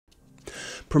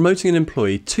Promoting an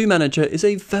employee to manager is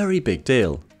a very big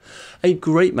deal. A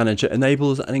great manager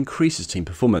enables and increases team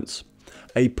performance.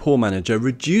 A poor manager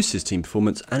reduces team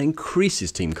performance and increases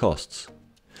team costs.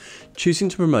 Choosing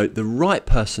to promote the right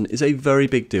person is a very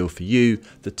big deal for you,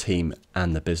 the team,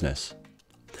 and the business.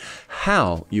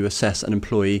 How you assess an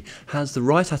employee has the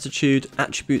right attitude,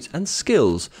 attributes, and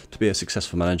skills to be a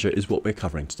successful manager is what we're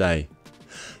covering today.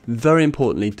 Very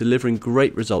importantly, delivering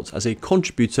great results as a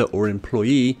contributor or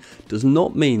employee does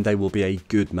not mean they will be a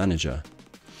good manager.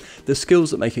 The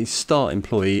skills that make a star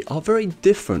employee are very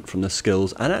different from the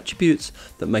skills and attributes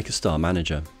that make a star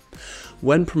manager.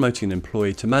 When promoting an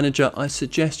employee to manager, I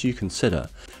suggest you consider,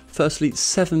 firstly,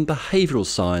 7 behavioural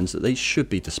signs that they should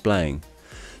be displaying.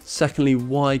 Secondly,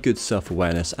 why good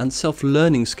self-awareness and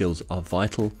self-learning skills are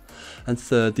vital. And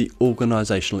third, the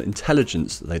organisational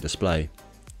intelligence that they display.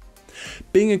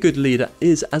 Being a good leader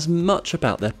is as much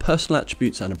about their personal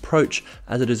attributes and approach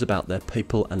as it is about their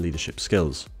people and leadership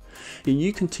skills.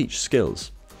 You can teach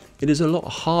skills. It is a lot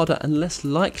harder and less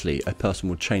likely a person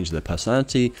will change their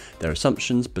personality, their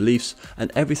assumptions, beliefs,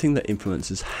 and everything that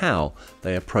influences how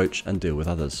they approach and deal with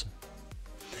others.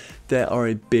 There are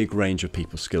a big range of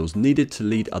people skills needed to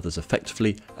lead others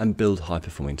effectively and build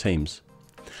high-performing teams.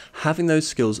 Having those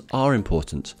skills are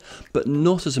important, but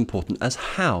not as important as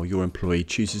how your employee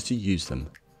chooses to use them.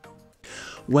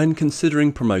 When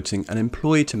considering promoting an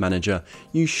employee to manager,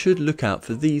 you should look out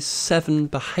for these 7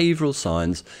 behavioural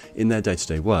signs in their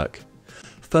day-to-day work.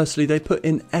 Firstly, they put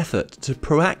in effort to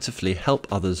proactively help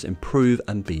others improve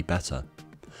and be better.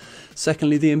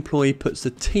 Secondly, the employee puts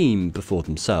the team before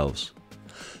themselves.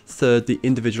 Third, the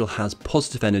individual has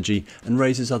positive energy and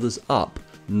raises others up,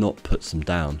 not puts them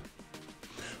down.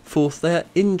 Fourth, they are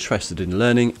interested in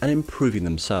learning and improving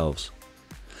themselves.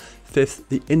 Fifth,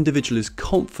 the individual is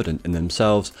confident in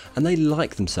themselves and they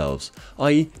like themselves,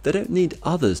 i.e. they don't need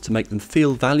others to make them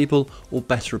feel valuable or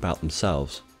better about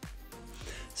themselves.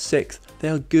 Sixth, they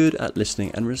are good at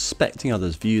listening and respecting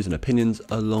others' views and opinions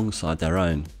alongside their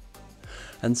own.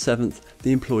 And seventh,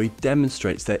 the employee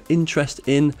demonstrates their interest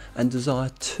in and desire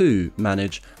to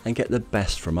manage and get the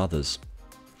best from others.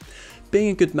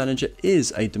 Being a good manager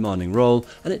is a demanding role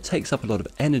and it takes up a lot of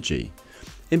energy.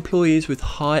 Employees with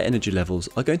high energy levels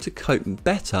are going to cope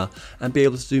better and be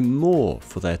able to do more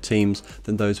for their teams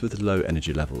than those with low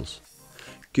energy levels.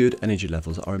 Good energy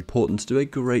levels are important to do a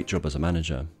great job as a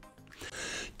manager.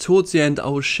 Towards the end, I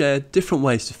will share different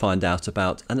ways to find out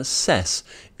about and assess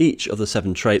each of the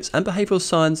 7 traits and behavioural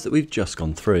signs that we've just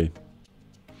gone through.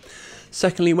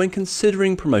 Secondly, when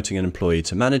considering promoting an employee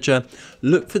to manager,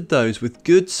 look for those with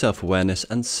good self-awareness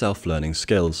and self-learning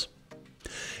skills.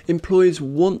 Employees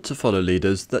want to follow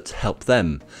leaders that help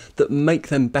them, that make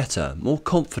them better, more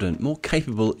confident, more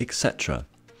capable, etc.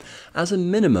 As a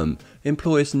minimum,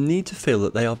 employees need to feel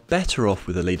that they are better off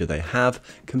with the leader they have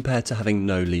compared to having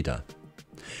no leader.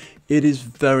 It is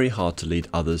very hard to lead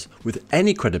others with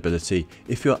any credibility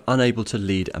if you are unable to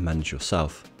lead and manage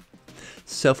yourself.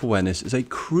 Self-awareness is a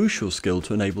crucial skill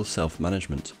to enable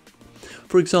self-management.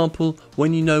 For example,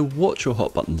 when you know what your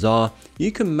hot buttons are,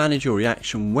 you can manage your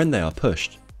reaction when they are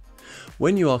pushed.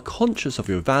 When you are conscious of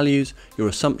your values, your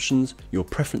assumptions, your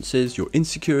preferences, your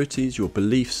insecurities, your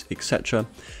beliefs, etc.,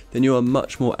 then you are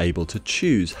much more able to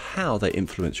choose how they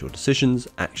influence your decisions,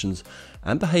 actions,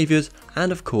 and behaviours,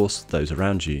 and of course, those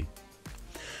around you.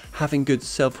 Having good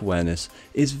self-awareness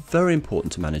is very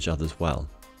important to manage others well.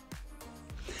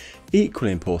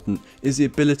 Equally important is the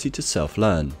ability to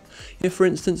self-learn. For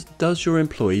instance, does your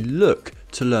employee look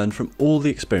to learn from all the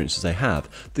experiences they have,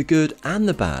 the good and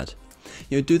the bad?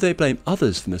 Do they blame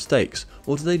others for mistakes,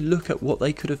 or do they look at what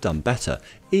they could have done better,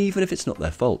 even if it's not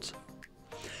their fault?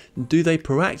 Do they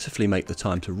proactively make the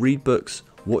time to read books,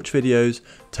 watch videos,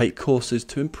 take courses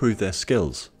to improve their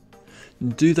skills?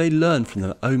 Do they learn from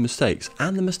their own mistakes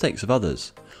and the mistakes of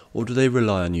others, or do they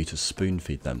rely on you to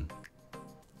spoon-feed them?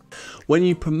 When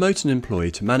you promote an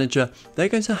employee to manager, they're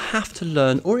going to have to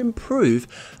learn or improve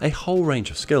a whole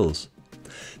range of skills.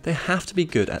 They have to be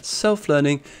good at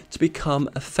self-learning to become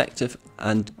effective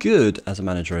and good as a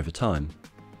manager over time.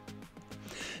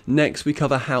 Next, we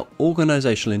cover how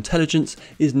organisational intelligence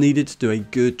is needed to do a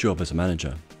good job as a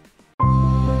manager.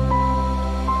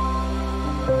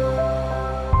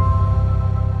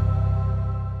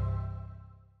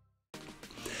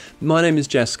 My name is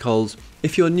Jess Coles.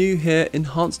 If you're new here,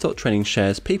 Enhance.training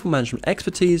shares people management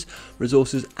expertise,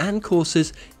 resources and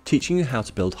courses teaching you how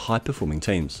to build high-performing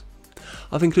teams.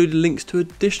 I've included links to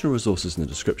additional resources in the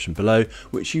description below,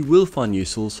 which you will find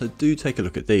useful, so do take a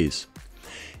look at these.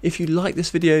 If you like this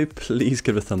video, please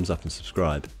give it a thumbs up and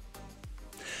subscribe.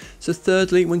 So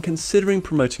thirdly, when considering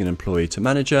promoting an employee to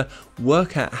manager,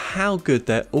 work out how good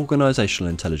their organisational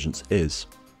intelligence is.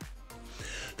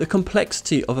 The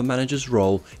complexity of a manager's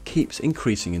role keeps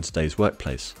increasing in today's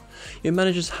workplace. Your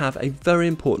managers have a very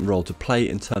important role to play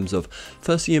in terms of,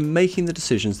 firstly, in making the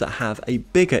decisions that have a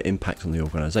bigger impact on the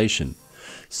organisation.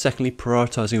 Secondly,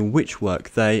 prioritising which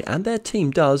work they and their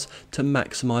team does to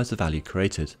maximise the value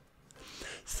created.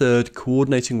 Third,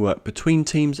 coordinating work between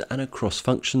teams and across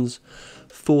functions.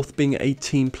 Fourth, being a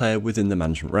team player within the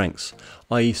management ranks,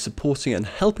 i.e. supporting and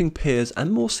helping peers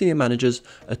and more senior managers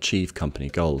achieve company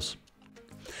goals.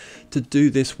 To do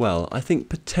this well, I think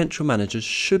potential managers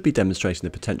should be demonstrating the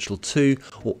potential to,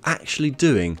 or actually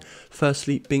doing,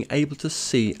 firstly, being able to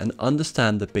see and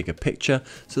understand the bigger picture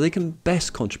so they can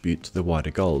best contribute to the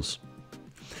wider goals.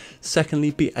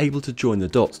 Secondly, be able to join the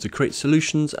dots to create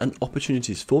solutions and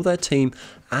opportunities for their team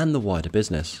and the wider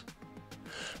business.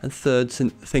 And third,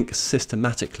 think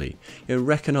systematically,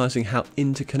 recognising how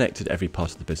interconnected every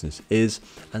part of the business is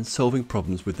and solving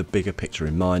problems with the bigger picture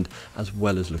in mind, as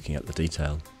well as looking at the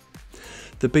detail.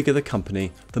 The bigger the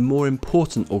company, the more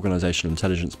important organisational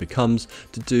intelligence becomes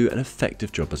to do an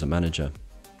effective job as a manager.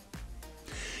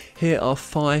 Here are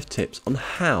 5 tips on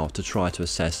how to try to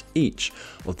assess each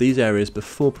of these areas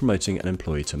before promoting an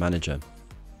employee to manager.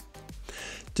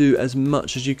 Do as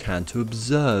much as you can to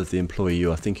observe the employee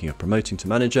you are thinking of promoting to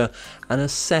manager and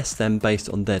assess them based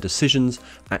on their decisions,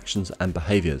 actions and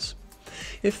behaviours.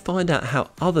 Find out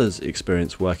how others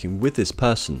experience working with this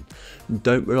person.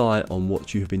 Don't rely on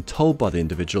what you have been told by the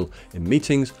individual in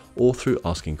meetings or through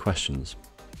asking questions.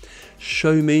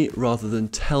 Show me rather than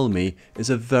tell me is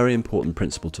a very important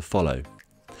principle to follow.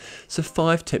 So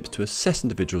 5 tips to assess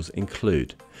individuals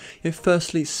include,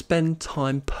 firstly, spend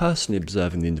time personally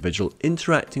observing the individual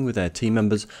interacting with their team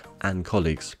members and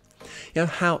colleagues.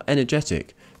 How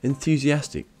energetic,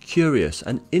 enthusiastic, curious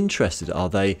and interested are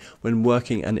they when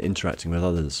working and interacting with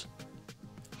others?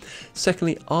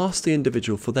 Secondly, ask the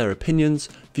individual for their opinions,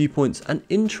 viewpoints and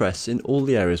interests in all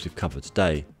the areas we've covered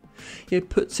today.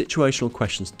 Put situational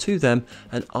questions to them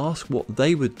and ask what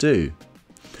they would do.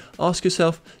 Ask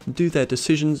yourself, do their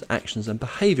decisions, actions and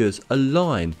behaviours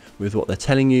align with what they're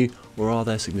telling you, or are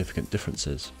there significant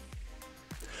differences?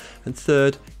 And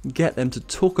third, get them to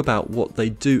talk about what they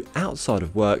do outside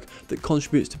of work that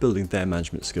contributes to building their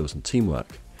management skills and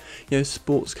teamwork.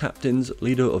 Sports captains,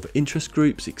 leader of interest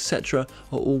groups, etc.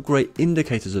 are all great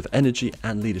indicators of energy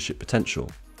and leadership potential.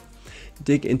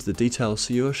 Dig into the details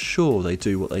so you are sure they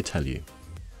do what they tell you.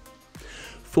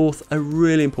 Fourth, a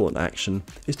really important action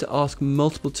is to ask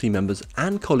multiple team members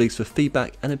and colleagues for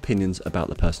feedback and opinions about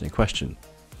the person in question.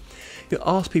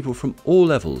 Ask people from all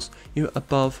levels,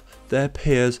 above their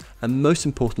peers and most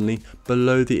importantly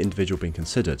below the individual being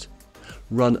considered.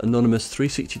 Run anonymous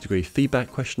 360-degree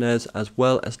feedback questionnaires as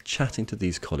well as chatting to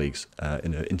these colleagues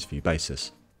in an interview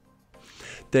basis.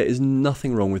 There is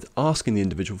nothing wrong with asking the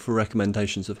individual for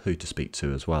recommendations of who to speak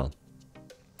to as well.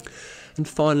 And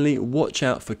finally, watch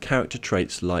out for character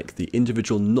traits like the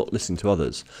individual not listening to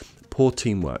others, poor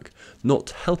teamwork,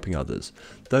 not helping others,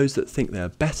 those that think they are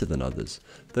better than others,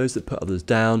 those that put others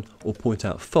down or point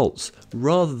out faults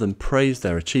rather than praise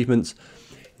their achievements,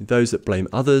 those that blame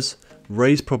others,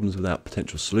 raise problems without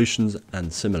potential solutions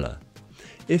and similar.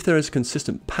 If there is a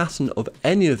consistent pattern of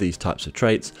any of these types of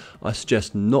traits, I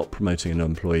suggest not promoting an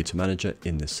employee to manager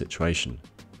in this situation.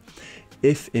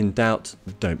 If in doubt,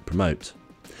 don't promote.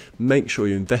 Make sure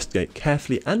you investigate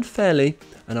carefully and fairly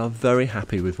and are very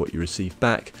happy with what you receive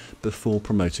back before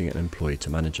promoting an employee to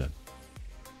manager.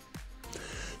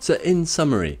 So in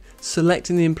summary,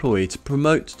 selecting the employee to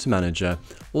promote to manager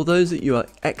or those that you are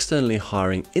externally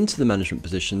hiring into the management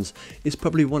positions is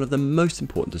probably one of the most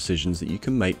important decisions that you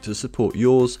can make to support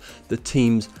yours, the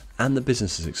team's and the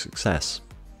business's success.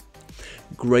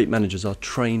 Great managers are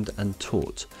trained and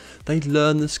taught. They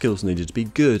learn the skills needed to be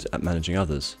good at managing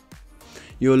others.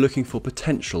 You are looking for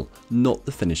potential, not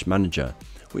the finished manager,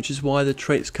 which is why the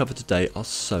traits covered today are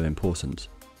so important.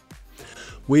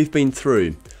 We've been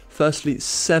through, firstly,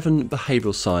 7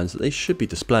 behavioural signs that they should be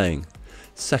displaying.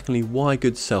 Secondly, why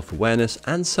good self-awareness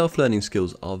and self-learning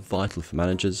skills are vital for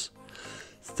managers.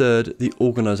 Third, the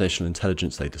organisational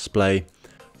intelligence they display.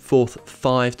 Fourth,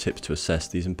 5 tips to assess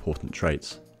these important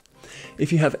traits.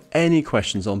 If you have any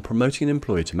questions on promoting an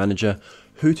employee to manager,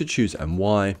 who to choose and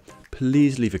why,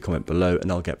 please leave a comment below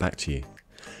and I'll get back to you.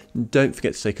 Don't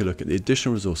forget to take a look at the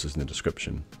additional resources in the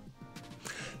description.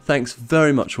 Thanks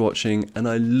very much for watching and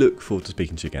I look forward to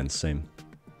speaking to you again soon.